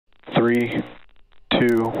3,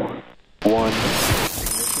 2, 1.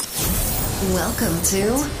 Welcome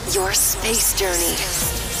to your space journey,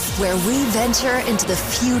 where we venture into the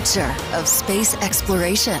future of space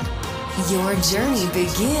exploration. Your journey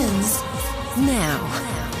begins now.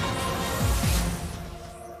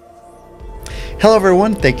 Hello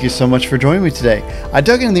everyone, thank you so much for joining me today. I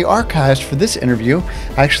dug into the archives for this interview.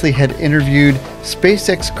 I actually had interviewed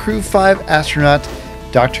SpaceX Crew-5 astronaut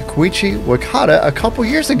Dr. Koichi Wakata a couple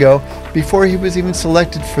years ago before he was even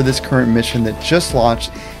selected for this current mission that just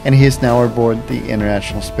launched, and he is now aboard the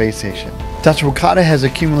International Space Station. Dr. Wakata has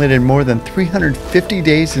accumulated more than 350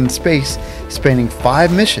 days in space, spanning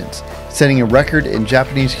 5 missions, setting a record in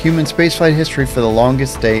Japanese human spaceflight history for the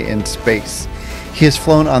longest day in space. He has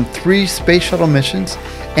flown on 3 space shuttle missions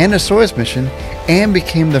and a Soyuz mission, and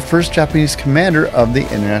became the first Japanese commander of the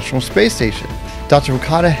International Space Station. Dr.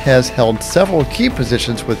 Wakata has held several key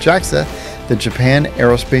positions with JAXA, the Japan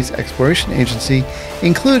Aerospace Exploration Agency,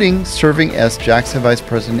 including serving as JAXA Vice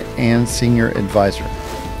President and Senior Advisor.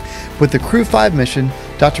 With the Crew-5 mission,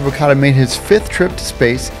 Dr. Wakata made his 5th trip to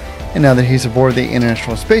space, and now that he's aboard the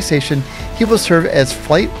International Space Station, he will serve as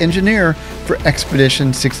flight engineer for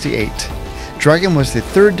Expedition 68. Dragon was the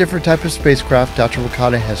 3rd different type of spacecraft Dr.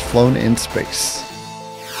 Wakata has flown in space.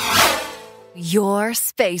 Your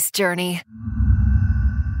space journey.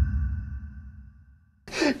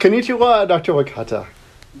 Konnichiwa, Dr. Wakata.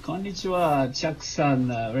 Konnichiwa, Chuck-san.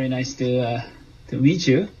 Very nice to meet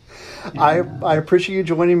you. I appreciate you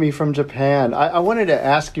joining me from Japan. I wanted to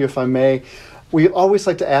ask you, if I may, we always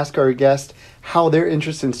like to ask our guests how their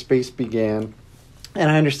interest in space began.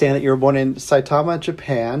 And I understand that you were born in Saitama,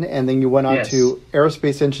 Japan, and then you went on to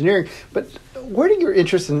aerospace engineering. But where did your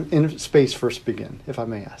interest in space first begin, if I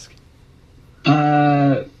may ask?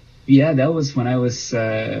 Yeah, that was when I was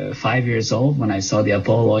 5 years old, when I saw the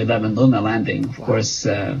Apollo 11 lunar landing. Of course,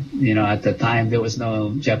 at the time there was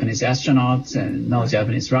no Japanese astronauts and no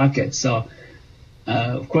Japanese rockets. So,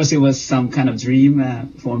 of course, it was some kind of dream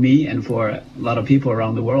for me and for a lot of people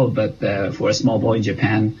around the world. But for a small boy in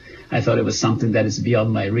Japan, I thought it was something that is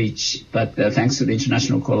beyond my reach. But thanks to the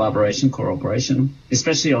international cooperation,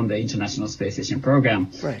 especially on the International Space Station program,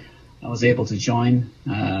 I was able to join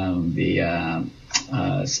the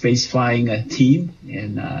space flying team,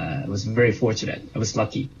 and I was very fortunate. I was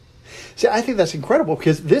lucky. See, I think that's incredible,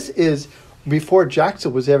 because this is before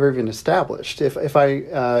JAXA was ever even established. If I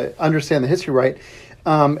understand the history right,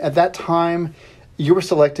 at that time, you were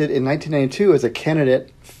selected in 1992 as a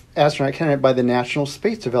astronaut candidate by the National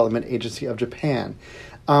Space Development Agency of Japan.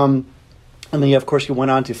 And then, of course, you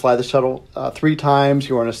went on to fly the shuttle 3 times.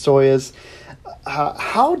 You were on a Soyuz.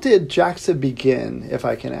 How did JAXA begin, if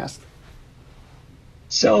I can ask?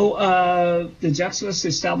 So the JAXA was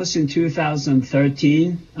established in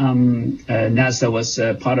 2013. NASA was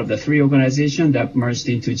part of the 3 organizations that merged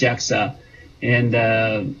into JAXA, and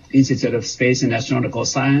Institute of Space and Astronautical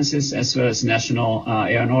Sciences, as well as National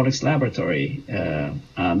Aeronautics Laboratory.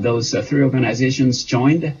 Those 3 organizations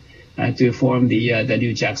joined to form the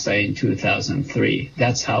new JAXA in 2003.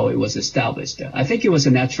 That's how it was established. I think it was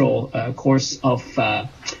a natural course of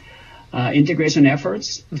integration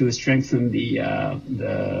efforts to strengthen the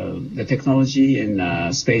technology in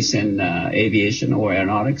space and aviation or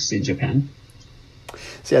aeronautics in Japan.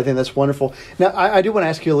 See, I think that's wonderful. Now, I do want to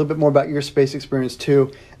ask you a little bit more about your space experience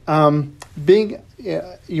too. You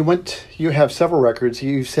have several records.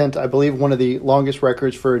 You sent, I believe, one of the longest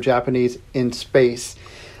records for a Japanese in space.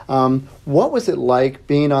 What was it like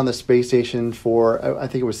being on the space station for, I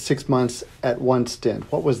think it was 6 months at one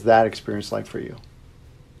stint? What was that experience like for you?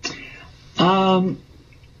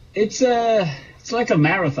 It's like a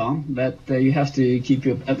marathon, but you have to keep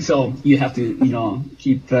keep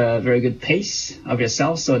a very good pace of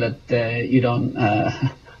yourself so that you don't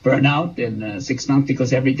burn out in 6 months,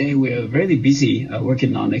 because every day we are really busy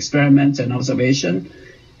working on experiments and observation,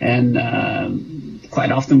 and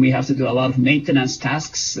quite often we have to do a lot of maintenance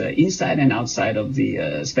tasks inside and outside of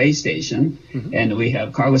the space station, and we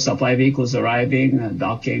have cargo supply vehicles arriving,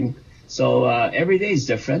 docking. So every day is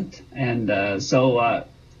different, and so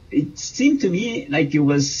it seemed to me like it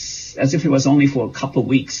was as if it was only for a couple of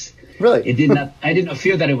weeks. Really? I did not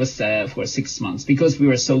feel that it was for 6 months, because we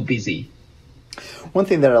were so busy. One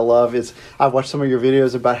thing that I love is I've watched some of your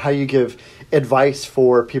videos about how you give advice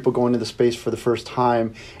for people going into space for the first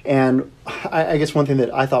time. And I guess one thing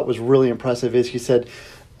that I thought was really impressive is you said,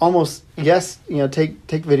 almost, yes,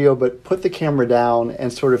 take video, but put the camera down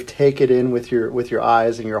and sort of take it in with your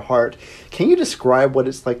eyes and your heart. Can you describe what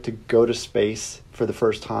it's like to go to space for the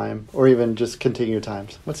first time, or even just continue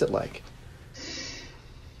times? What's it like?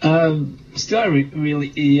 Still, I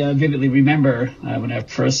really vividly remember when I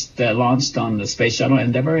first launched on the Space Shuttle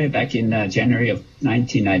Endeavour back in January of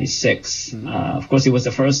 1996. Of course, it was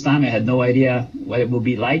the first time. I had no idea what it would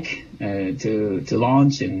be like to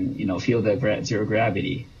launch and feel the zero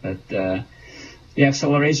gravity. But the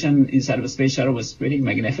acceleration inside of a space shuttle was pretty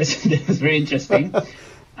magnificent. It was very interesting.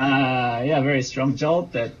 Very strong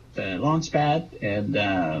jolt at the launch pad, and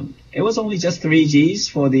it was only just 3 Gs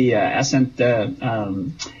for the ascent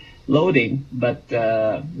loading, but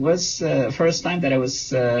was first time that I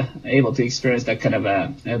was able to experience that kind of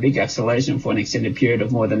a big acceleration for an extended period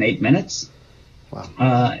of more than 8 minutes. Wow.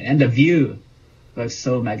 And the view was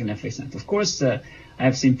so magnificent. Of course, I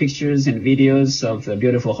have seen pictures and videos of the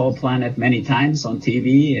beautiful whole planet many times on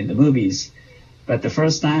TV and the movies. But the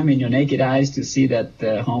first time in your naked eyes to see that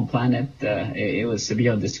home planet, it was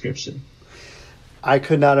beyond description. I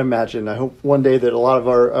could not imagine. I hope one day that a lot of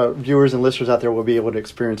our viewers and listeners out there will be able to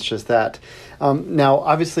experience just that. Now,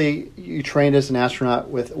 obviously, you trained as an astronaut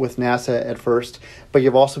with NASA at first, but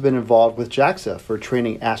you've also been involved with JAXA for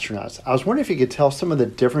training astronauts. I was wondering if you could tell some of the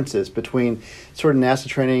differences between sort of NASA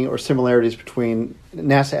training or similarities between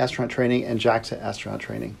NASA astronaut training and JAXA astronaut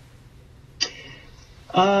training.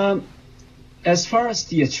 As far as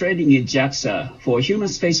the training in JAXA for human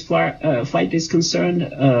space flight is concerned,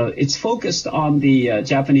 it's focused on the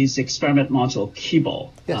Japanese experiment module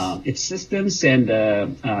Kibo. Yes. Its systems and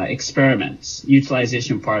experiments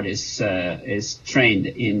utilization part is trained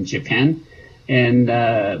in Japan, and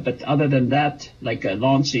but other than that, like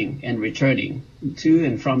launching and returning to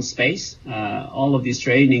and from space, all of these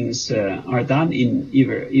trainings are done in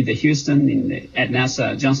either Houston at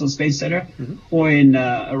NASA Johnson Space Center, or in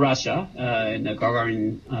Russia in the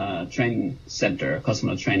Gagarin Training Center,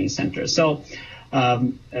 Cosmonaut Training Center. So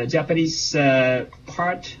Japanese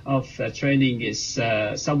part of training is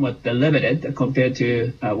somewhat limited compared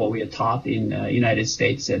to what we are taught in United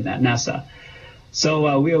States and NASA.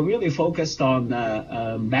 So we are really focused on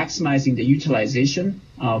maximizing the utilization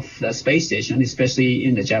of the space station, especially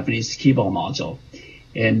in the Japanese Kibo module.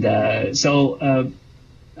 And so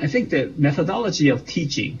I think the methodology of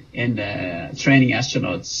teaching and training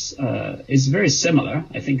astronauts is very similar,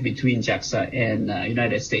 I think, between JAXA and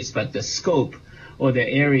United States, but the scope or the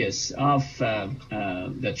areas of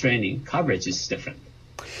the training coverage is different.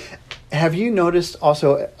 Have you noticed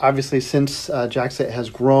also, obviously, since JAXA has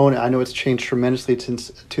grown, I know it's changed tremendously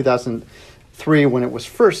since 2003 when it was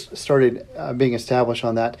first started being established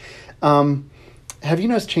on that. Have you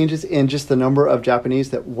noticed changes in just the number of Japanese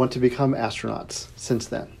that want to become astronauts since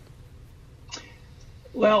then?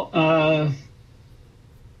 Well,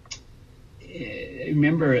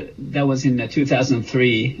 remember that was in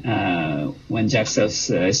 2003 when JAXA was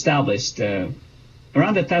established.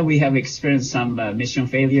 Around that time, we have experienced some mission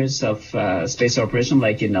failures of space operation,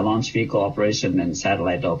 like in the launch vehicle operation and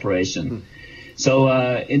satellite operation. So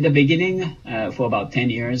in the beginning, for about 10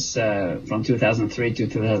 years, from 2003 to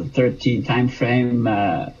 2013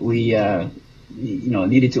 timeframe, we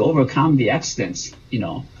needed to overcome the accidents,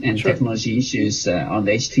 and technology issues on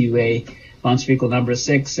the H2A launch vehicle number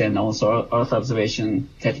 6 and also Earth observation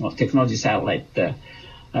technology satellite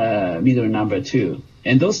Middle number 2.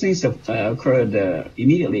 And those things have occurred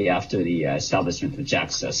immediately after the establishment of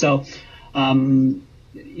JAXA. So,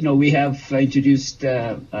 we have introduced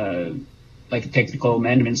like a technical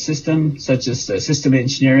management system, such as system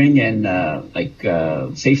engineering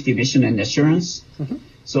and safety mission and assurance.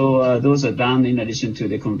 So those are done in addition to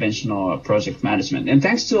the conventional project management. And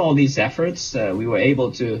thanks to all these efforts, we were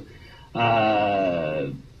able to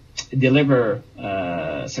deliver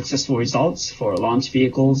successful results for launch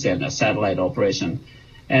vehicles and satellite operation.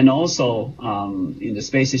 And also in the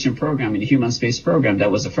space station program, in the human space program,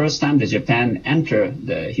 that was the first time that Japan entered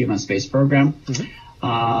the human space program.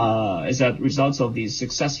 As a result of these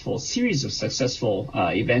series of successful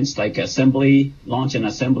events like launch and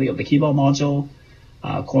assembly of the Kibo module,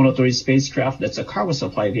 coronatory spacecraft, that's a cargo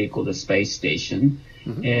supply vehicle, the space station.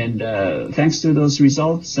 And thanks to those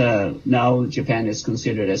results, now Japan is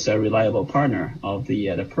considered as a reliable partner of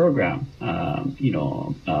the program,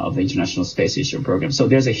 of the International Space Station program. So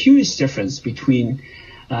there's a huge difference between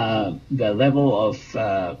the level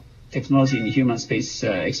of technology in human space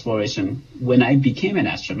exploration when I became an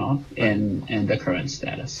astronaut and the current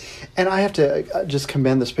status. And I have to just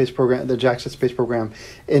commend the space program, the JAXA space program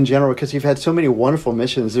in general, because you've had so many wonderful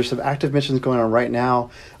missions. There's some active missions going on right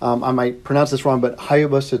now. I might pronounce this wrong, but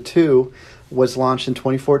Hayabusa 2 was launched in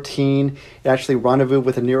 2014. It actually rendezvoused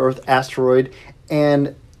with a near-Earth asteroid,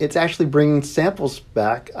 and it's actually bringing samples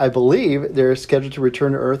back. I believe they're scheduled to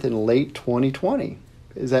return to Earth in late 2020.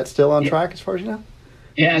 Is that still on track as far as you know?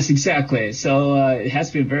 Yes, exactly. So it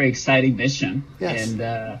has been a very exciting mission. Yes. And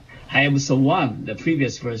Hayabusa 1, the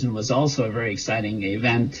previous version, was also a very exciting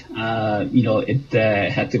event. It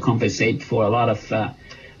had to compensate for a lot of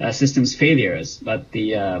systems failures, but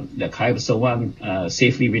the Hayabusa 1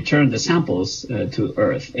 safely returned the samples to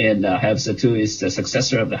Earth. And Hayabusa 2 is the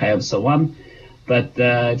successor of the Hayabusa 1. But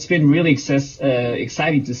it's been really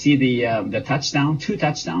exciting to see the two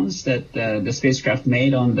touchdowns that the spacecraft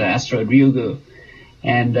made on the asteroid Ryugu.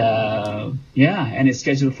 And and it's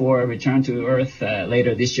scheduled for a return to Earth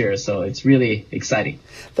later this year. So it's really exciting.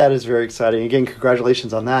 That is very exciting. Again,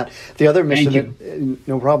 congratulations on that. The other mission,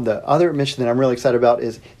 no problem. The other mission that I'm really excited about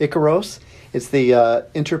is Icaros. It's the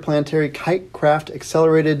interplanetary kite craft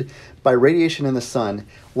accelerated by radiation in the sun,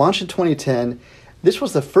 launched in 2010. This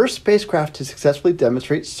was the first spacecraft to successfully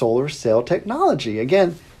demonstrate solar sail technology.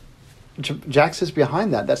 Again, JAXA is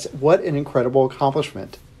behind that. That's what an incredible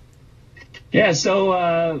accomplishment. Yeah,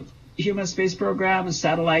 so human space program,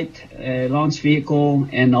 satellite launch vehicle,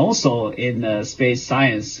 and also in space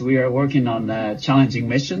science, we are working on challenging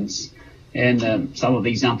missions. And some of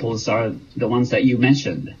the examples are the ones that you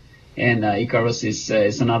mentioned. And Icarus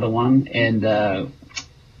is another one. And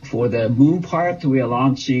for the moon part, we are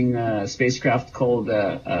launching a spacecraft called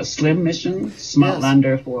SLIM mission, Smart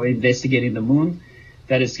Lander for investigating the moon.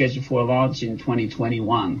 That is scheduled for launch in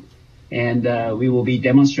 2021. And we will be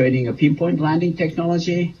demonstrating a pinpoint landing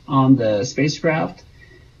technology on the spacecraft.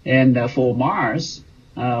 And for Mars,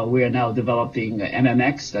 we are now developing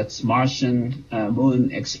MMX, that's Martian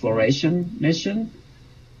Moon Exploration Mission.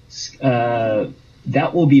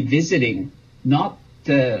 That will be visiting not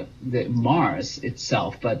the Mars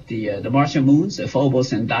itself, but the Martian moons,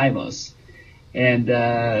 Phobos and Deimos. And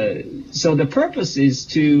so the purpose is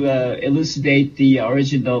to elucidate the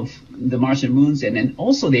origin of the Martian moons and then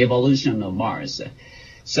also the evolution of Mars.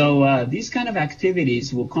 So these kind of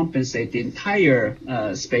activities will compensate the entire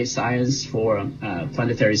space science for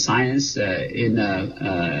planetary science in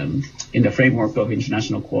the framework of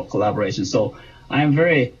international collaboration. So I am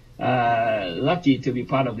very lucky to be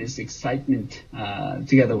part of this excitement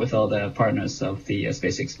together with all the partners of the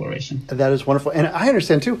space exploration. That is wonderful. And I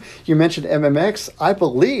understand, too, you mentioned MMX. I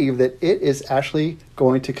believe that it is actually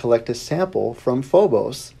going to collect a sample from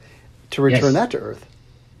Phobos to return that to Earth.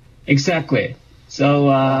 Exactly.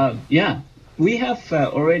 So, we have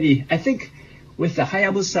already, I think, with the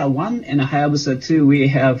Hayabusa 1 and the Hayabusa 2, we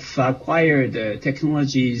have acquired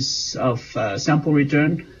technologies of sample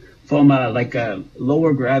return from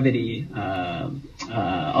lower gravity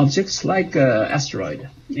objects like asteroid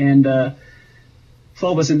and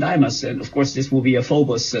Phobos and Deimos. And of course, this will be a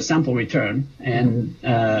Phobos sample return. And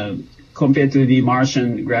compared to the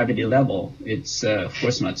Martian gravity level, it's of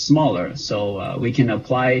course much smaller. So we can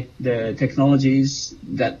apply the technologies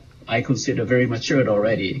that I consider very matured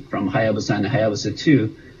already from Hayabusa and Hayabusa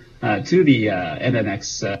 2 to the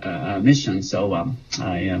MMX mission. So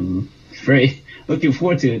I am very looking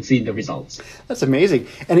forward to seeing the results. That's amazing.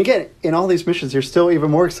 And again, in all these missions, there's still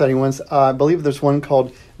even more exciting ones. I believe there's one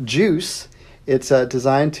called JUICE. It's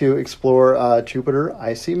designed to explore Jupiter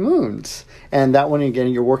icy moons. And that one, again,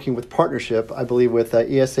 you're working with partnership, I believe, with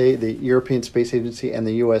ESA, the European Space Agency, and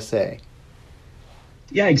the USA.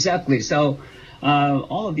 Yeah, exactly. So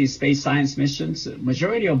all of these space science missions,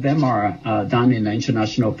 majority of them are done in an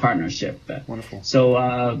international partnership. Wonderful.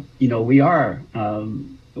 So, we are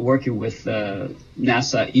working with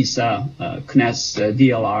NASA, ESA, CNES,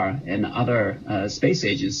 DLR, and other space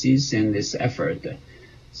agencies in this effort.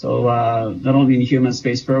 So not only in the human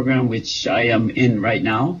space program, which I am in right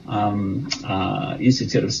now,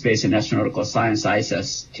 Institute of Space and Astronautical Science,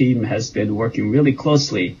 ISAS team has been working really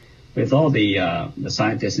closely with all the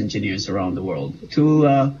scientists, engineers around the world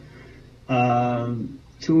to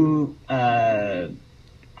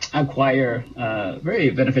acquire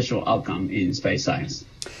very beneficial outcome in space science.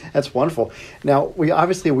 That's wonderful. Now,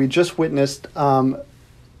 we just witnessed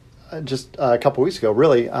just a couple weeks ago,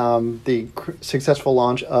 really, the successful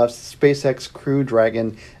launch of SpaceX Crew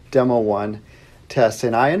Dragon Demo 1 test.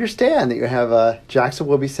 And I understand that you have JAXA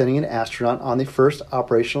will be sending an astronaut on the first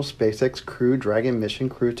operational SpaceX Crew Dragon mission,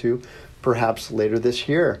 Crew 2, perhaps later this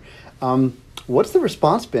year. What's the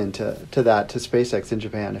response been to SpaceX in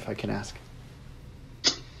Japan, if I can ask?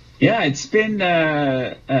 Yeah, it's been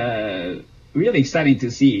really exciting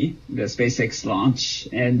to see the SpaceX launch,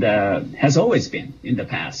 and has always been in the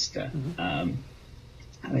past. Elon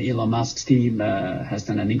Musk's team has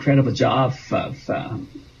done an incredible job of,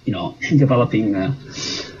 developing a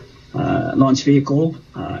launch vehicle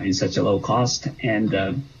in such a low cost,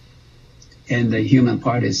 and and the human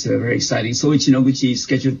part is very exciting. Soichi Noguchi is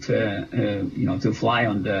scheduled to fly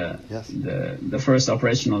on the first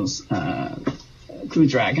operational Crew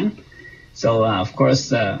Dragon. So of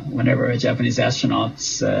course, whenever a Japanese astronaut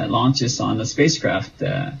launches on a spacecraft,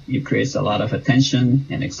 it creates a lot of attention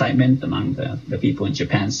and excitement among the people in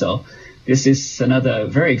Japan. So this is another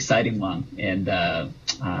very exciting one, and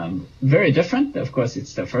very different. Of course,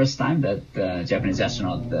 it's the first time that Japanese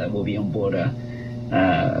astronaut will be on board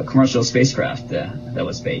a commercial spacecraft that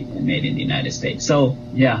was made in the United States. So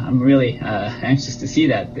yeah, I'm really anxious to see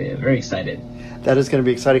that. Very excited. That is going to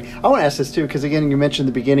be exciting. I want to ask this too, because again, you mentioned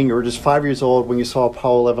in the beginning you were just 5 years old when you saw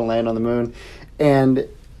Apollo 11 land on the moon, and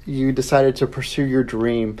you decided to pursue your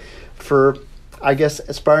dream. For, I guess,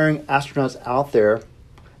 aspiring astronauts out there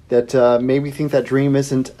that maybe think that dream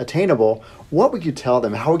isn't attainable, what would you tell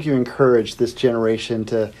them? How would you encourage this generation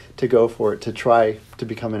to go for it, to try to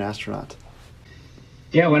become an astronaut?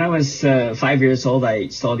 Yeah, when I was 5 years old, I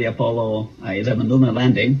saw the Apollo 11 lunar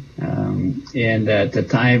landing, and at the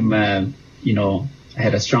time, I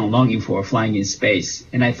had a strong longing for flying in space,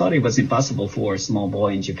 and I thought it was impossible for a small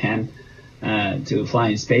boy in Japan to fly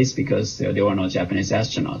in space because there were no Japanese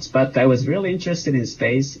astronauts. But I was really interested in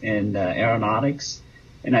space and aeronautics,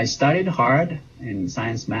 and I studied hard in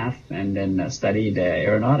science, math, and then studied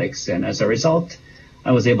aeronautics. And as a result,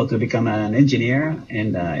 I was able to become an engineer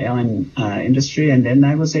in the airline industry, and then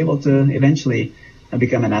I was able to eventually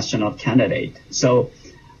become an astronaut candidate. So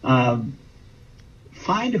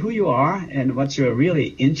find who you are and what you're really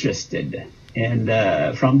interested in, and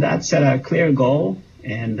from that, set a clear goal,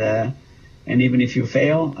 and even if you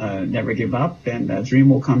fail, never give up, and a dream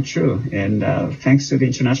will come true. And thanks to the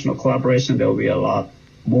international collaboration, there will be a lot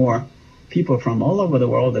more people from all over the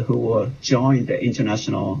world who will join the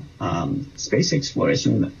international space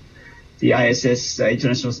exploration. The ISS,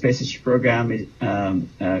 International Space Exploration Program,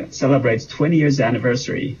 celebrates 20 years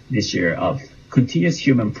anniversary this year of continuous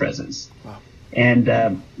human presence. Wow.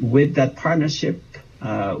 And with that partnership,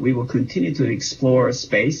 we will continue to explore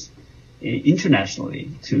space internationally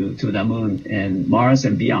to the moon and Mars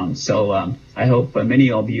and beyond. So I hope many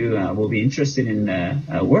of you will be interested in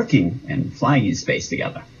working and flying in space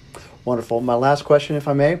together. Wonderful. My last question, if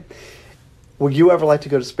I may. Would you ever like to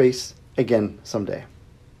go to space again someday?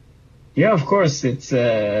 Yeah, of course. It's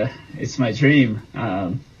my dream.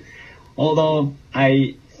 Although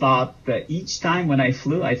I thought that each time when I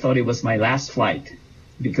flew, I thought it was my last flight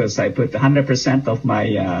because I put 100% of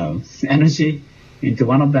my energy into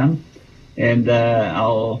one of them, and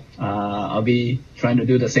I'll be trying to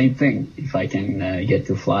do the same thing if I can get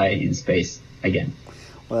to fly in space again.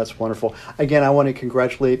 Well, that's wonderful. Again, I want to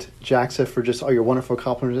congratulate JAXA for just all your wonderful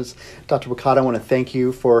accomplishments. Dr. Wakata, I want to thank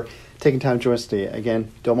you for taking time to join us today. Again,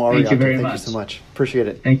 domo arigato. Thank you very much. Thank you so much. Appreciate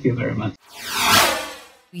it. Thank you very much.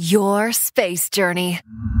 Your space journey.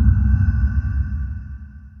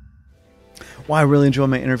 Well, I really enjoyed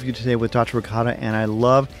my interview today with Dr. Wakata, and I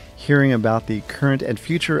love hearing about the current and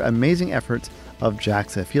future amazing efforts of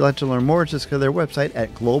JAXA. If you'd like to learn more, just go to their website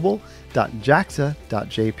at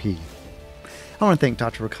global.jaxa.jp. I want to thank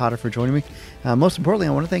Dr. Wakata for joining me. Most importantly, I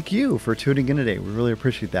want to thank you for tuning in today. We really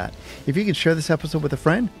appreciate that. If you could share this episode with a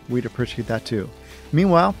friend, we'd appreciate that too.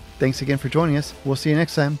 Meanwhile, thanks again for joining us. We'll see you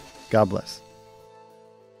next time. God bless.